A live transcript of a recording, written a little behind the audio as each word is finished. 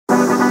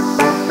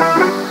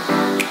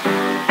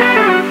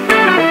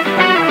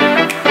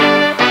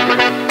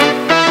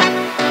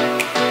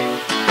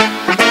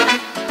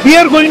we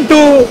are going to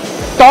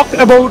talk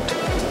about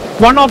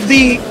one of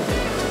the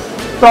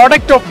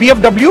product of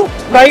BFW,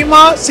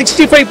 Prima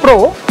 65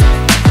 Pro,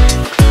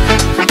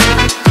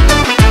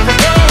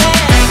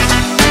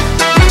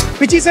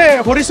 which is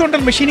a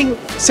horizontal machining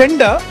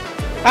center.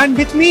 And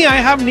with me I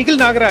have Nikhil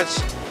Nagaraj,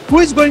 who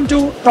is going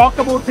to talk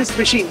about this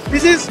machine.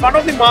 This is one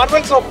of the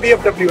marvels of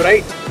BFW,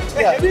 right?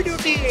 A heavy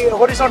duty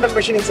horizontal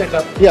machining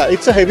center. Yeah,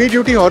 it's a heavy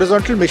duty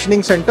horizontal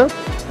machining center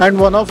and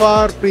one of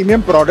our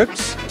premium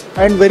products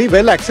and very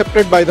well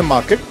accepted by the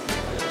market.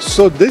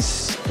 So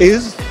this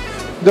is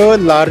the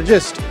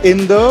largest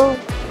in the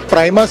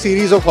Prima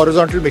series of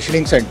horizontal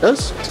machining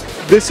centers.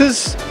 This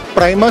is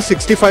Prima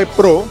 65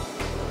 Pro.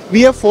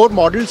 We have 4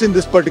 models in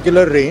this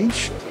particular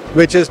range,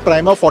 which is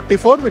Prima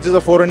 44, which is a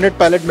 400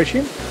 pallet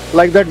machine.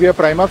 Like that we have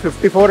Prima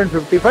 54 and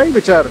 55,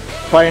 which are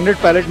 500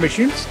 pallet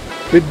machines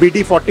with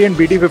BT40 and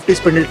BT50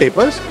 spindle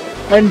tapers.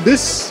 And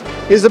this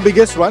is the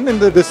biggest one in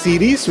the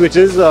series, which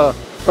is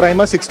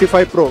Prima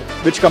 65 Pro,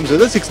 which comes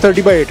with a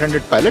 630 by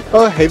 800 pallet.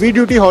 A heavy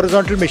duty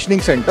horizontal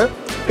machining center.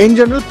 In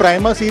general,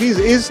 Prima series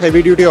is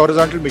heavy duty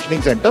horizontal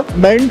machining center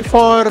meant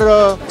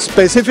for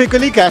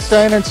specifically cast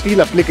iron and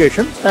steel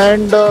applications.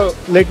 And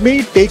let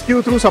me take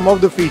you through some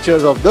of the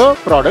features of the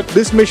product.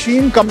 This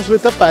machine comes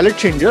with a pallet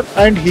changer,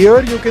 and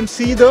here you can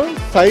see the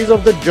size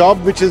of the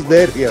job which is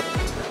there here.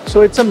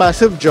 So it's a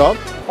massive job.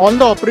 All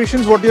the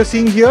operations what you're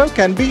seeing here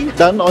can be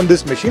done on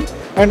this machine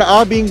and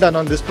are being done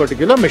on this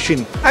particular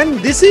machine. And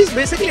this is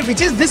basically,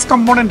 which is this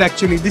component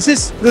actually? This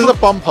is a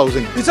pump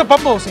housing. It's a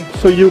pump housing.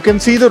 So you can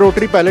see the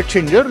rotary pallet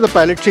changer. The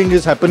pallet change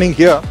is happening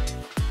here.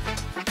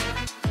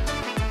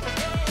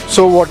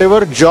 So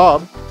whatever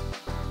job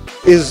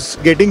is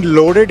getting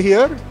loaded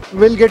here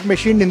will get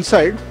machined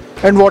inside,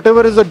 and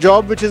whatever is the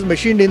job which is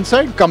machined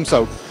inside comes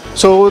out.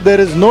 So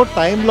there is no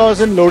time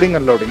loss in loading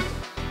and unloading.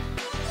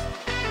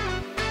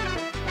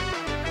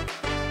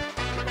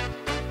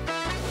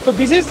 So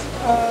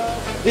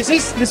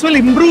this will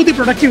improve the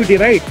productivity,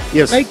 right?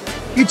 Yes. Like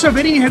it's a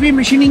very heavy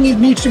machining, it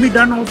needs to be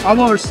done of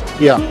hours.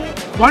 Yeah.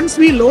 So once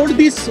we load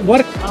this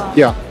work,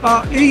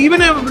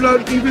 even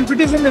if it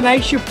is in the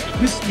night shift,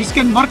 this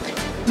can work.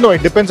 No,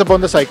 it depends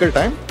upon the cycle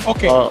time.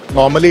 Okay.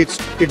 Normally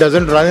it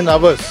doesn't run in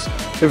hours.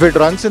 If it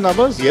runs in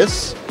hours,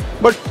 yes.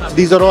 But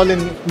these are all in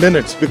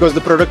minutes because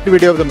the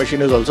productivity of the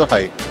machine is also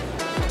high.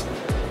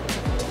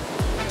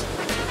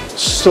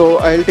 So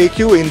I'll take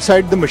you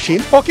inside the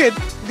machine. Okay,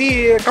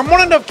 the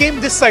component have came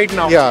this side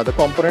now. Yeah, the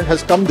component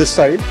has come this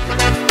side.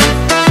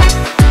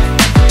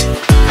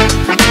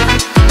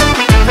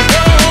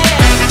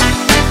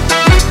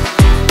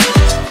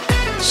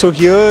 So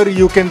here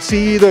you can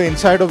see the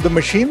inside of the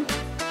machine.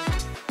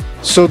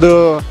 So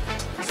the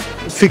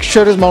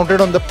fixture is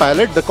mounted on the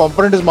pallet, the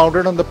component is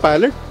mounted on the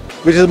pallet,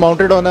 which is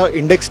mounted on an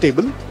index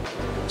table.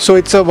 So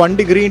it's a 1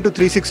 degree into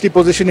 360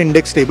 position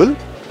index table.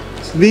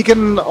 We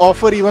can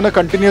offer even a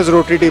continuous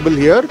rotary table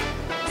here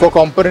for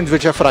components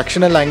which have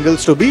fractional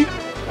angles to be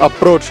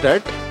approached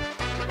at.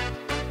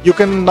 You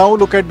can now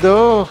look at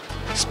the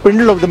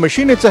spindle of the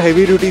machine. It's a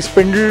heavy duty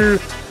spindle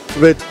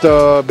with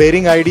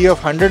bearing ID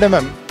of 100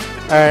 mm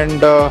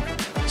and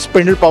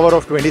spindle power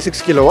of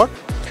 26 kilowatt.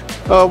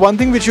 One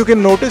thing which you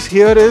can notice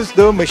here is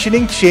the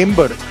machining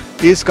chamber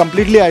is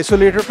completely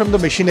isolated from the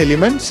machine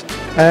elements,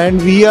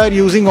 and we are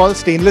using all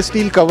stainless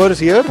steel covers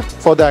here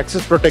for the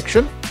axis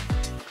protection.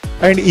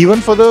 And even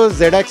for the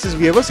Z-axis,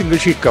 we have a single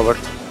sheet cover.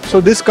 So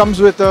this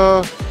comes with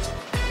a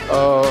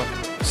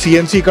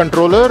CNC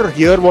controller.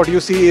 Here what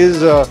you see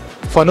is a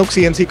Fanuc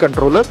CNC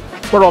controller.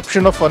 For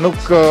option of Fanuc,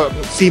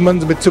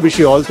 Siemens,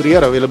 Mitsubishi, all 3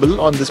 are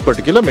available on this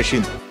particular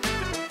machine.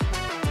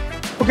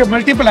 Okay,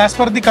 multiple as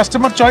per the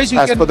customer choice, you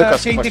can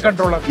change the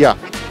controller. Yeah.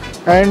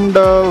 And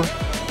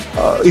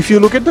if you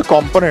look at the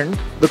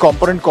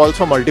component calls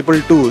for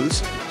multiple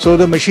tools. So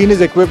the machine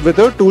is equipped with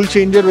a tool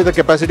changer with a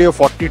capacity of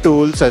 40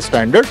 tools as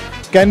standard.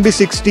 Can be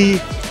 60,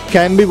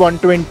 can be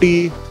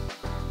 120,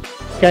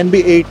 can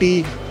be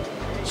 80.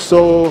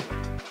 So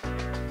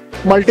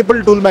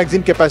multiple tool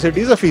magazine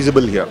capacities are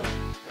feasible here.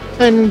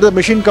 And the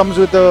machine comes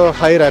with a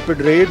high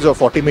rapid rates of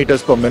 40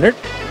 meters per minute,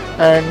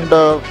 and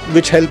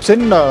which helps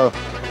in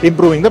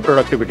improving the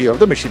productivity of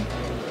the machine.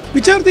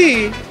 Which are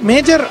the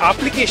major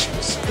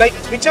applications? Like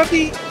which are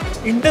the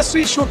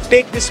industry should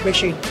take this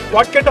machine?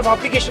 What kind of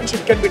applications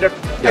it can be done?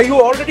 Yeah.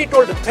 You already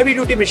told heavy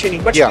duty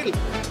machining, but still.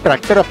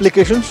 Tractor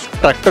applications,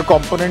 tractor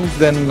components,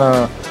 then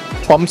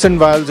pumps and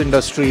valves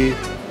industry,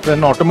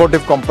 then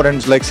automotive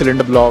components like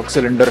cylinder block,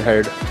 cylinder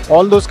head.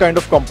 All those kind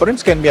of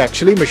components can be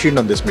actually machined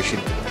on this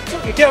machine. So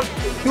it has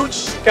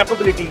huge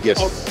capability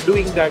of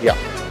doing that. Yeah.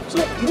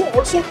 So you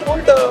also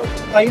told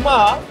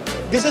Prima,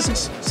 this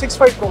is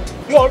 65 Pro.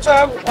 You also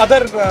have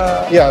other...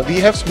 Yeah, we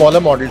have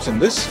smaller models in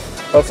this.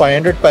 A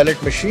 500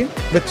 pallet machine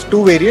with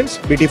 2 variants,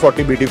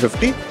 BT40,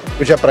 BT50,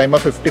 which are Prima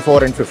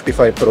 54 and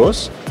 55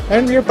 Pros.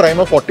 And we have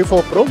Prima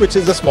 44 Pro, which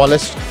is the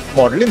smallest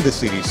model in this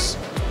series.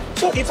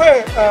 So if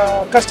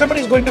a customer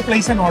is going to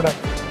place an order,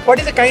 what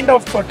is the kind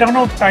of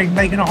turnout time?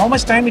 Like, how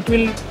much time it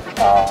will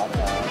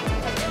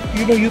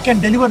you can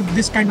deliver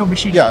this kind of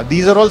machine? Yeah,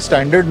 these are all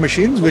standard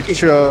machines which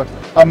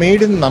are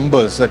made in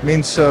numbers. That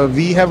means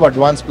we have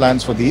advanced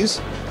plans for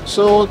these.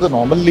 So the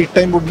normal lead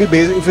time would be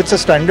based, if it's a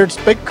standard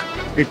spec,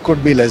 it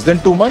could be less than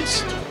 2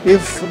 months.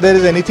 If there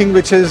is anything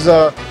which is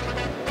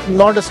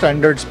not a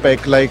standard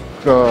spec, like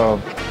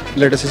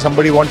let us say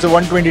somebody wants a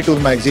 120 tool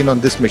magazine on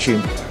this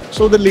machine,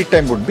 so the lead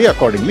time would be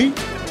accordingly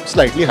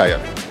slightly higher.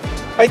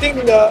 I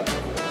think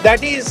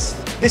that is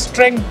the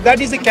strength,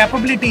 that is the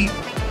capability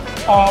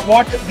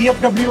what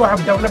BFW have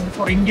developed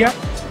for India,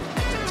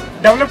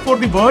 developed for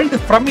the world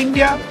from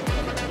India.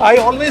 I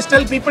always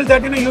tell people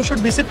that you should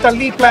visit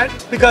Talli plant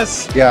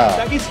because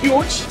that is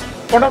huge,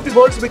 one of the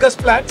world's biggest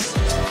plants.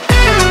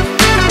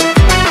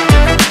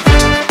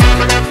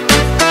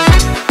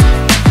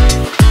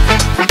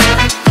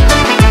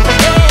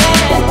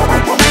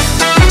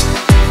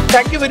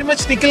 Thank you very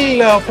much,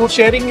 Nikhil, for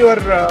sharing your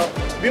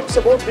views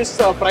about this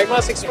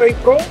Prima 65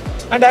 Pro,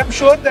 and I'm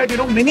sure that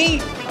many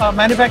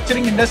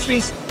manufacturing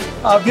industries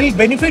will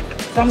benefit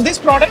from this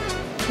product.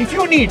 If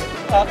you need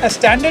a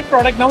standard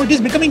product, now it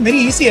is becoming very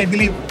easy, I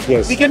believe.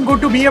 Yes. We can go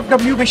to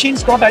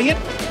bfwmachines.in.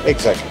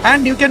 Exactly.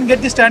 And you can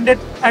get the standard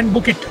and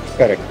book it.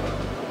 Correct.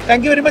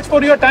 Thank you very much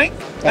for your time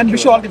and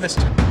wish you all the best.